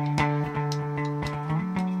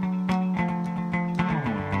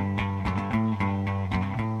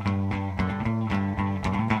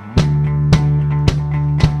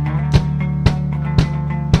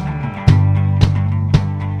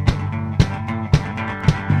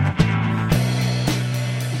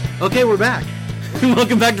 Okay, we're back.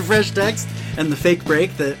 Welcome back to Fresh Text and the fake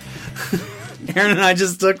break that Aaron and I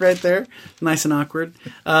just took right there. Nice and awkward.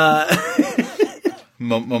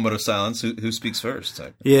 Moment of silence. Who speaks first?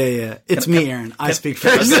 Yeah. It's me, Aaron. I speak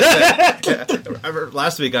first.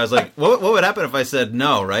 Last week I was like, what would happen if I said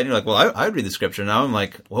no, right? And you're like, well, I'd read the scripture. Now I'm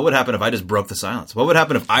like, what would happen if I just broke the silence? What would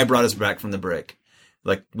happen if I brought us back from the break?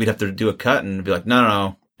 Like, we'd have to do a cut and be like,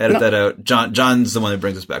 no. Edit that out. John's the one who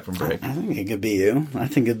brings us back from break. I think it could be you. I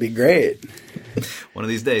think it'd be great. One of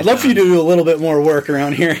these days. I'd love for you to do a little bit more work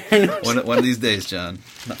around here. one of these days, John.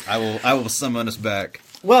 I will summon us back.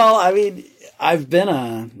 Well, I mean,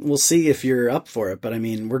 we'll see if you're up for it, but I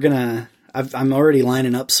mean, I'm already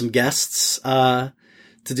lining up some guests to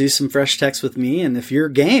do some Fresh Text with me, and if you're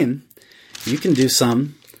game, you can do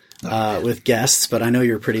some with guests, but I know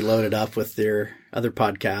you're pretty loaded up with your other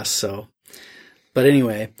podcasts, so. But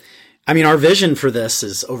anyway, I mean, our vision for this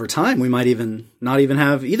is over time, we might even not even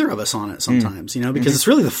have either of us on it sometimes, you know, because it's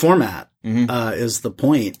really the format, is the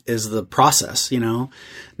point, is the process, you know,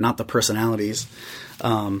 not the personalities.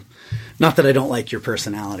 Not that I don't like your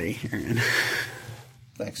personality, Aaron.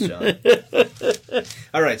 Thanks, John.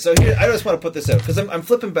 All right. So here, I just want to put this out because I'm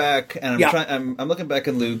flipping back and I'm looking back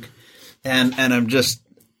in Luke and I'm just,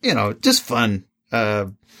 you know, just fun.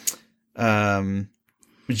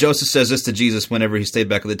 Joseph says this to Jesus whenever he stayed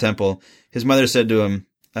back at the temple. His mother said to him,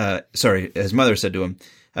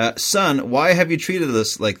 "Son, why have you treated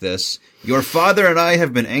us like this? Your father and I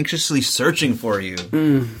have been anxiously searching for you."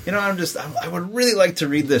 You know, I would really like to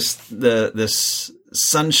read this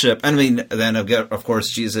sonship. I mean, then of course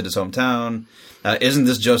Jesus at his hometown. Isn't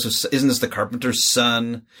this the carpenter's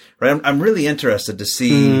son? Right. I'm really interested to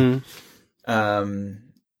see.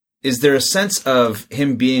 Is there a sense of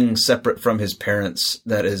him being separate from his parents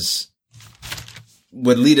that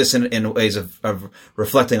would lead us in ways of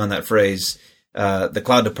reflecting on that phrase? The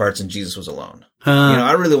cloud departs and Jesus was alone.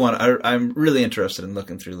 I'm really interested in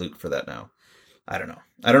looking through Luke for that now. I don't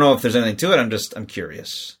know if there's anything to it. I'm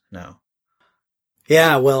curious now.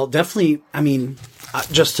 Yeah, well, definitely. I mean,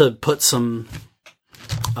 just to put some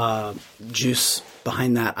juice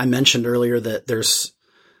behind that, I mentioned earlier that there's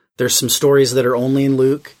some stories that are only in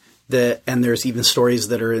Luke, and there's even stories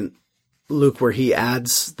that are in Luke where he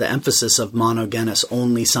adds the emphasis of monogenes,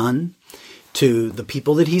 only son, to the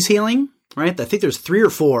people that he's healing. Right? I think there's 3 or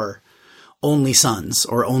 4 only sons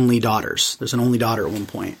or only daughters. There's an only daughter at one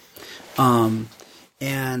point. And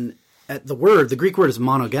at the Greek word is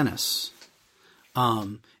monogenes.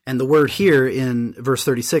 And the word here in verse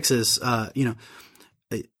 36 is,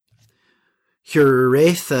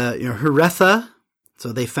 Huretha.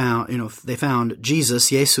 So they found Jesus,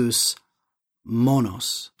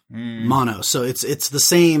 monos, monos. So it's the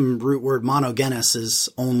same root word. Monogenes is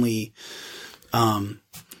only,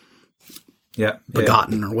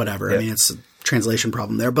 begotten or whatever. Yeah. I mean, it's a translation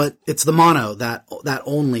problem there, but it's the mono, that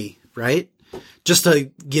only, right? Just to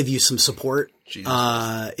give you some support,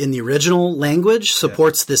 in the original language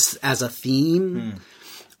supports this as a theme.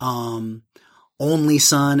 Only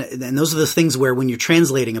son. And those are the things where when you're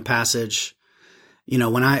translating a passage, you know,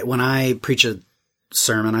 when I preach a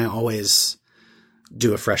sermon, I always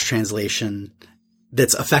do a fresh translation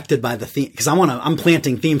that's affected by the theme, because I'm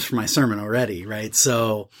planting themes for my sermon already, right?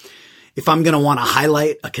 So if I'm going to want to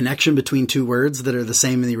highlight a connection between 2 words that are the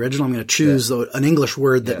same in the original, I'm going to choose an English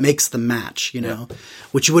word that makes them match,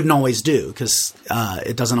 which you wouldn't always do, because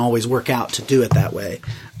it doesn't always work out to do it that way.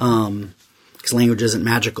 Because language isn't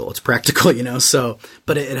magical. It's practical, so,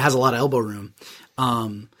 but it has a lot of elbow room.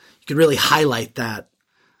 You could really highlight that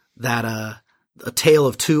a tale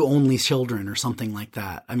of 2 only children or something like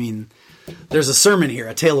that. I mean, there's a sermon here,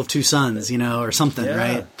 a tale of 2 sons, or something,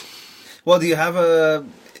 right? Well, do you have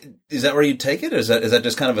is that where you take it? Is that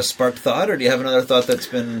just kind of a sparked thought, or do you have another thought that's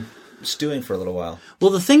been stewing for a little while?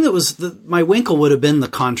 Well, the thing that was my winkle would have been the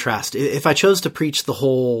contrast. If I chose to preach the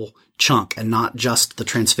whole chunk and not just the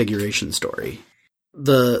transfiguration story,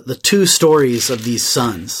 the 2 stories of these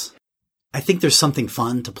sons, I think there's something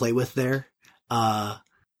fun to play with there. That's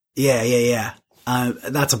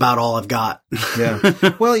about all I've got.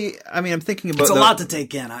 Yeah. Well, I'm thinking about it's a lot to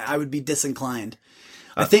take in. I would be disinclined.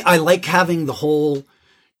 I think I like having the whole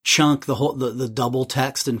chunk, the double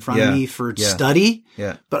text in front of me for study.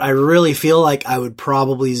 Yeah. But I really feel like I would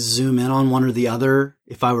probably zoom in on one or the other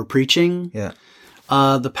if I were preaching. Yeah.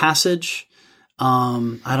 The passage.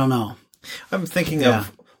 I don't know. I'm thinking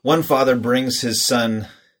of one father brings his son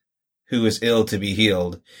who is ill to be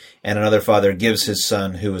healed, and another father gives his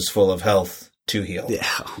son who is full of health to heal. Yeah.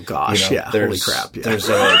 Oh, gosh. Holy crap. Yeah. There's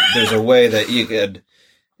a way that you could.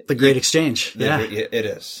 The great exchange. Yeah. It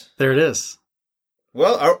is. There it is.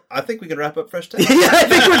 Well, I think we can wrap up Fresh Text. Yeah, I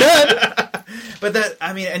think we're done. But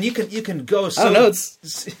and you can go so. I don't know,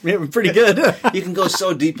 it's pretty good. You can go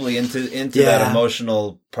so deeply into that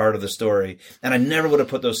emotional part of the story, and I never would have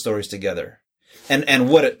put those stories together. And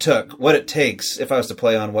what it takes, if I was to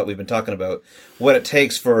play on what we've been talking about, what it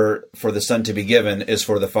takes for the son to be given is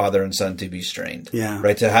for the father and son to be strained. Yeah.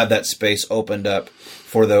 Right? To have that space opened up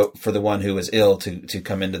for the one who is ill to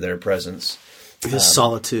come into their presence. The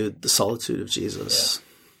solitude of Jesus. Yeah.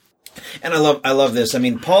 And I love this. I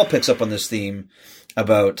mean, Paul picks up on this theme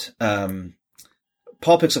about, So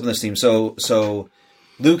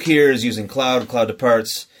Luke here is using cloud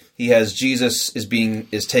departs. He has Jesus is being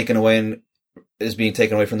taken away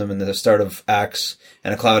from them in the start of Acts,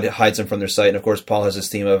 and a cloud hides them from their sight. And of course, Paul has this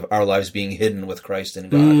theme of our lives being hidden with Christ in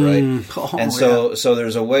God, right? And so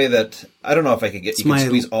there's a way that I don't know if I could can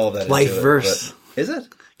squeeze all of that life into verse. It. Is it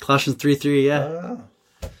Colossians 3:3? Yeah,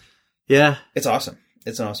 yeah. It's awesome.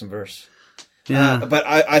 It's an awesome verse. Yeah, but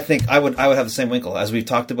I think I would have the same winkle as we've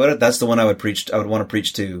talked about it. That's the one I would want to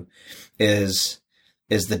preach to. Is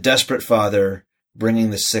the desperate father bringing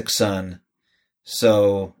the sick son,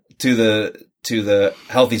 so to the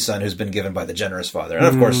healthy son who's been given by the generous father. And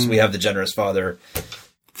of course, we have the generous father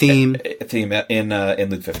theme in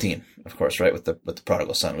Luke 15, of course, right, with the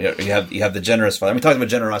prodigal son. You have the generous father. We talked about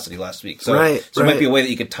generosity last week, so it might be a way that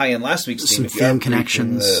you could tie in last week's theme. Some theme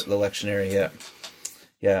connections. The lectionary,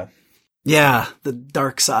 yeah. Yeah, the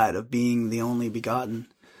dark side of being the only begotten,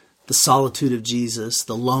 the solitude of Jesus,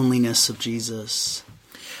 the loneliness of Jesus,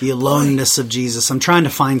 the aloneness of Jesus. I'm trying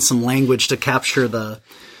to find some language to capture the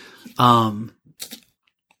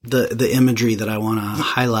imagery that I want to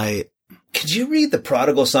highlight. Could you read the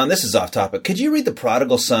prodigal son? This is off topic. Could you read the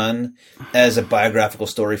prodigal son as a biographical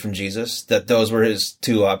story from Jesus? That those were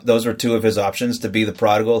two of his options, to be the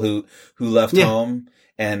prodigal who left home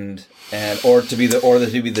or to be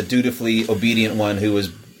the dutifully obedient one who was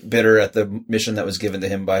bitter at the mission that was given to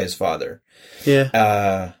him by his father.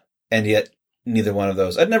 Yeah. And yet neither one of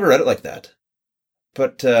those. I'd never read it like that,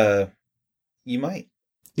 but you might.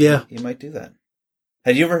 Yeah. You might do that.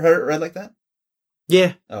 Had you ever read like that?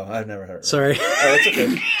 Yeah. Oh, I've never heard it. Sorry. Oh, that's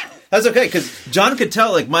okay. That's okay, because John could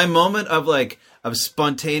tell, my moment of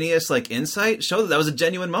spontaneous insight showed that was a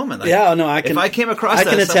genuine moment. If I came across I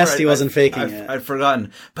can attest he wasn't faking it. I'd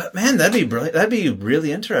forgotten. But man, that'd be brilliant. That'd be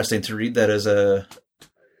really interesting to read that as the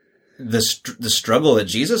struggle that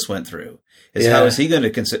Jesus went through. How is he going to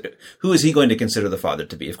consider? Who is he going to consider the Father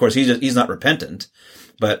to be? Of course, he's not repentant,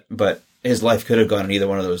 but his life could have gone in either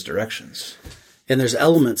one of those directions. And there's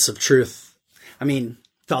elements of truth. I mean,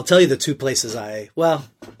 I'll tell you the two places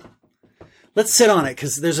let's sit on it,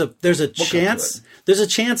 because there's a chance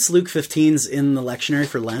Luke 15's in the lectionary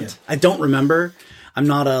for Lent. Yeah. I don't remember. I'm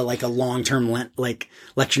not a long-term Lent,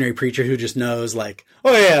 lectionary preacher who just knows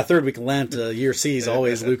third week of Lent, year C is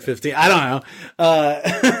always Luke 15. I don't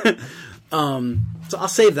know. So I'll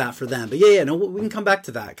save that for them. But we can come back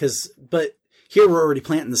to that, but here we're already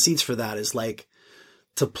planting the seeds for that, is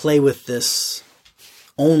to play with this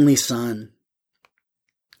only son.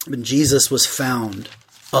 When Jesus was found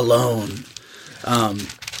alone.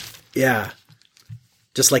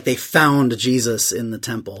 Just like they found Jesus in the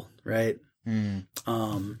temple, right? Mm.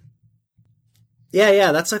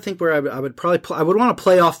 That's, I think, where I would probably I would want to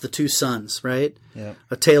play off the two sons, right? Yeah.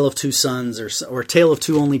 A tale of two sons, or a tale of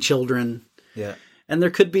two only children. Yeah. And there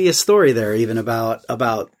could be a story there even about I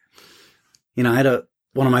had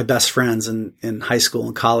one of my best friends in high school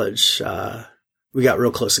and college. We got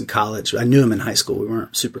real close in college. I knew him in high school. We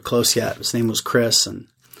weren't super close yet. His name was Chris, and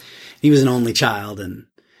he was an only child, and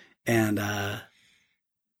I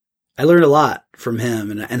learned a lot from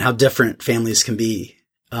him and how different families can be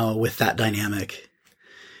with that dynamic.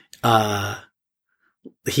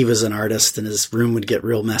 He was an artist, and his room would get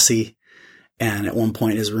real messy. And at one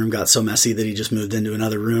point, his room got so messy that he just moved into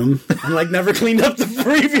another room and never cleaned up the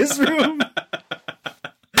previous room.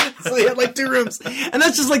 So he had 2 rooms, and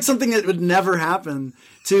that's just something that would never happen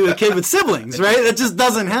to a kid with siblings, right? That just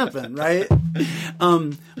doesn't happen, right?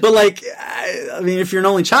 But I mean, if you're an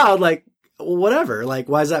only child, whatever, why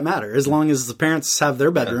does that matter? As long as the parents have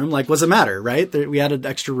their bedroom, what's it matter, right? We had an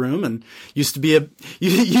extra room, and used to be a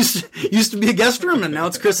guest room, and now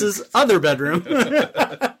it's Chris's other bedroom.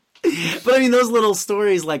 But I mean, those little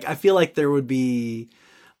stories, I feel like there would be,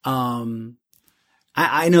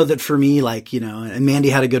 I know that for me, and Mandy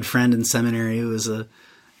had a good friend in seminary who was her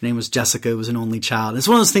name was Jessica, who was an only child. It's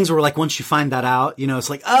one of those things where once you find that out, it's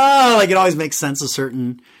it always makes sense of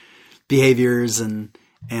certain behaviors and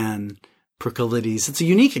proclivities. It's a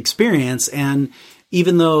unique experience. And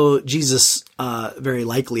even though Jesus, very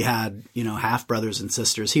likely had, half brothers and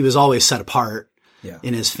sisters, he was always set apart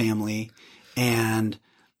in his family. And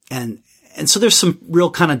so there's some real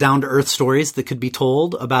kind of down to earth stories that could be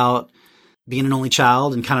told about being an only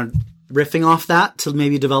child, and kind of riffing off that to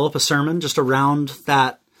maybe develop a sermon just around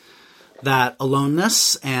that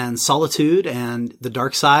aloneness and solitude and the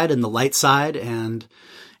dark side and the light side, and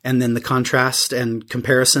then the contrast and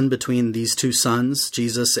comparison between these two sons,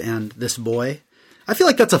 Jesus and this boy. I feel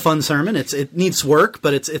like that's a fun sermon. It needs work,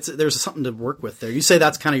 but it's there's something to work with there. You say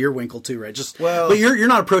that's kind of your winkle too, right? But you're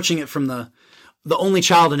not approaching it from the only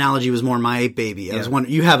child analogy was more my baby.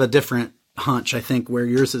 You have a different hunch, I think, where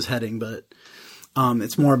yours is heading, but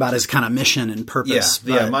it's more about his kind of mission and purpose.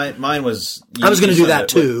 Mine was. I was going to do that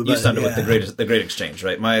too. You summed it with the great exchange,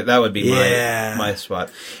 right? That would be my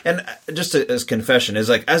spot. And just as confession is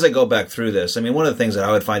as I go back through this, I mean, one of the things that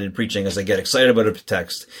I would find in preaching is I get excited about a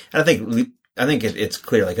text, and I think it's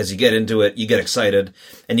clear. As you get into it, you get excited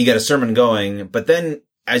and you get a sermon going, but then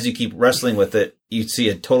as you keep wrestling with it, you see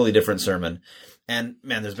a totally different sermon. And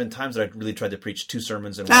man, there's been times that I really tried to preach 2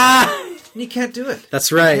 sermons in one. And you can't do it.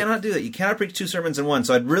 That's right. You cannot do that. You cannot preach 2 sermons in one.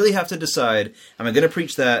 So I'd really have to decide, am I going to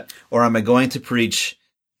preach that, or am I going to preach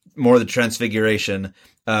more the transfiguration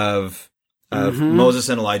of Moses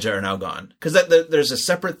and Elijah are now gone. Because there's a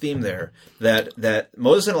separate theme there that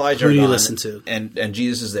Moses and Elijah Who are do you gone, listen to? and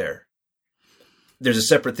Jesus is there. There's a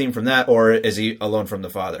separate theme from that, or is he alone from the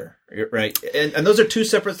Father? Right? And those are two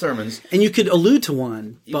separate sermons. And you could allude to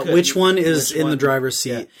one, but which one is in the driver's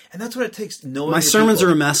seat? Yeah. And that's what it takes. Knowing My sermons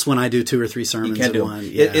are a mess when I do 2 or 3 sermons in one.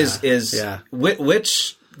 Yeah.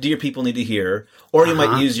 Which do your people need to hear? Or you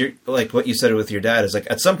might use like what you said with your dad is like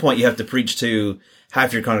at some point you have to preach to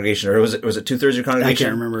half your congregation, or was it 2/3 of your congregation? I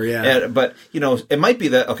can't remember. Yeah, but it might be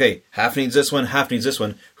that half needs this one, half needs this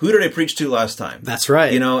one. Who did I preach to last time? That's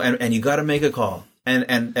right. And you got to make a call.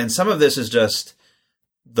 And some of this is just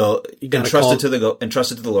entrusted to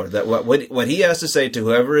the Lord. That what He has to say to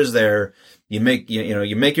whoever is there, you make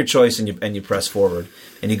your choice and you press forward,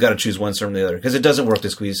 and you got to choose one sermon or the other, because it doesn't work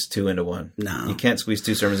to squeeze 2 into one. No, you can't squeeze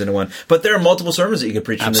 2 sermons into one. But there are multiple sermons that you can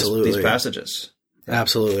preach from these passages.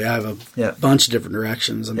 Absolutely, I have a bunch of different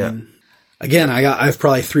directions. I mean, again, I have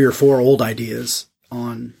probably 3 or 4 old ideas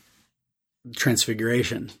on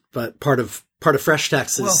Transfiguration, but part of fresh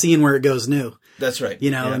text is seeing where it goes new. That's right.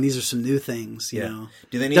 And these are some new things. You know,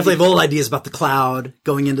 do they definitely have old ideas about the cloud,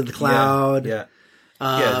 going into the cloud.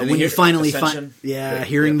 When you finally find,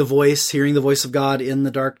 hearing the voice of God in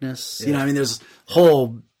the darkness. Yeah. There's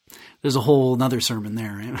a whole another sermon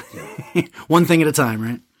there, right? Yeah. One thing at a time,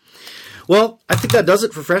 right? Well, I think that does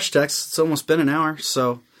it for fresh text. It's almost been an hour,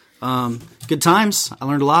 so good times. I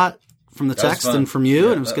learned a lot from the text and from you,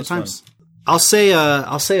 and it was good times. Fun. I'll say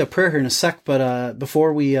a prayer here in a sec, but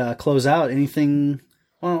before we close out, anything?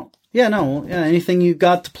 Anything you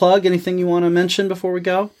got to plug? Anything you want to mention before we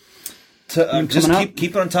go? Just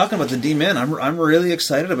keep on talking about the D-Min. I'm really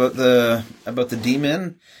excited about the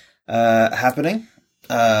D-Min happening.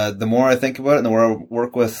 The more I think about it, and the more I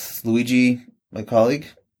work with Luigi, my colleague,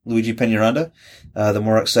 Luigi Peñaranda, the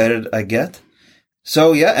more excited I get.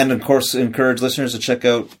 So, and of course, encourage listeners to check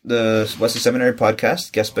out the Wesley Seminary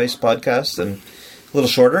podcast, guest-based podcast, and a little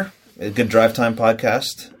shorter, a good drive time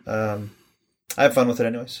podcast. I have fun with it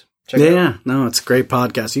anyways. Check it out. No, it's a great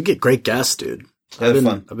podcast. You get great guests, dude. I've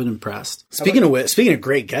been impressed. Speaking of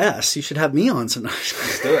great guests, you should have me on sometime.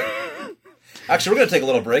 Let's do it. Actually, we're going to take a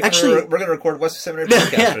little break. We're going to record Wesley Seminary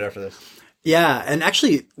podcast right after this. Yeah, and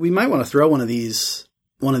actually, we might want to throw one of these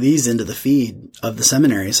into the feed of the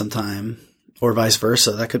seminary sometime. Or vice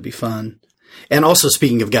versa. That could be fun. And also,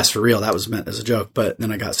 speaking of guests for real, that was meant as a joke, but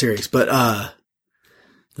then I got serious. But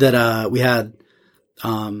we had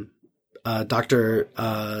Dr.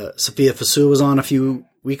 Sophia Fasu was on a few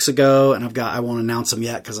weeks ago, and I won't announce them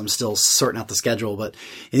yet because I'm still sorting out the schedule. But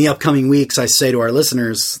in the upcoming weeks, I say to our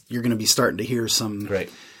listeners, you're going to be starting to hear some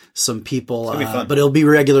people. But it'll be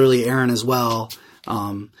regularly airing as well.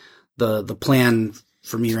 The plan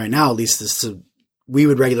for me right now, at least, is we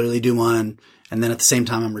would regularly do one. And then at the same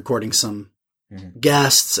time, I'm recording some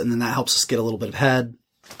guests, and then that helps us get a little bit ahead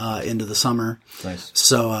into the summer. Nice.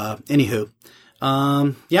 So, anywho,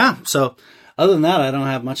 So, other than that, I don't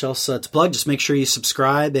have much else to plug. Just make sure you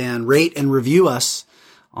subscribe and rate and review us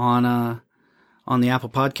on the Apple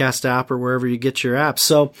Podcast app or wherever you get your apps.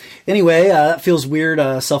 So, anyway, it feels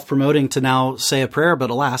weird self-promoting to now say a prayer, but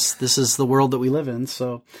alas, this is the world that we live in.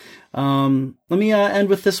 So, let me end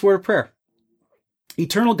with this word of prayer.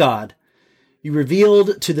 Eternal God, you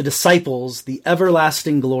revealed to the disciples the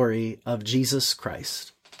everlasting glory of Jesus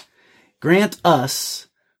Christ. Grant us,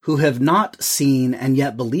 who have not seen and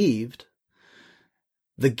yet believed,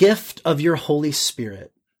 the gift of your Holy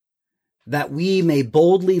Spirit, that we may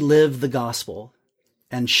boldly live the gospel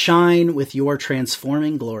and shine with your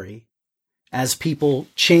transforming glory as people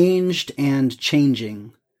changed and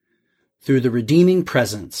changing through the redeeming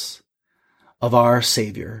presence of our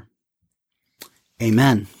Savior.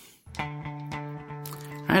 Amen. All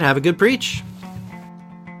right, have a good preach.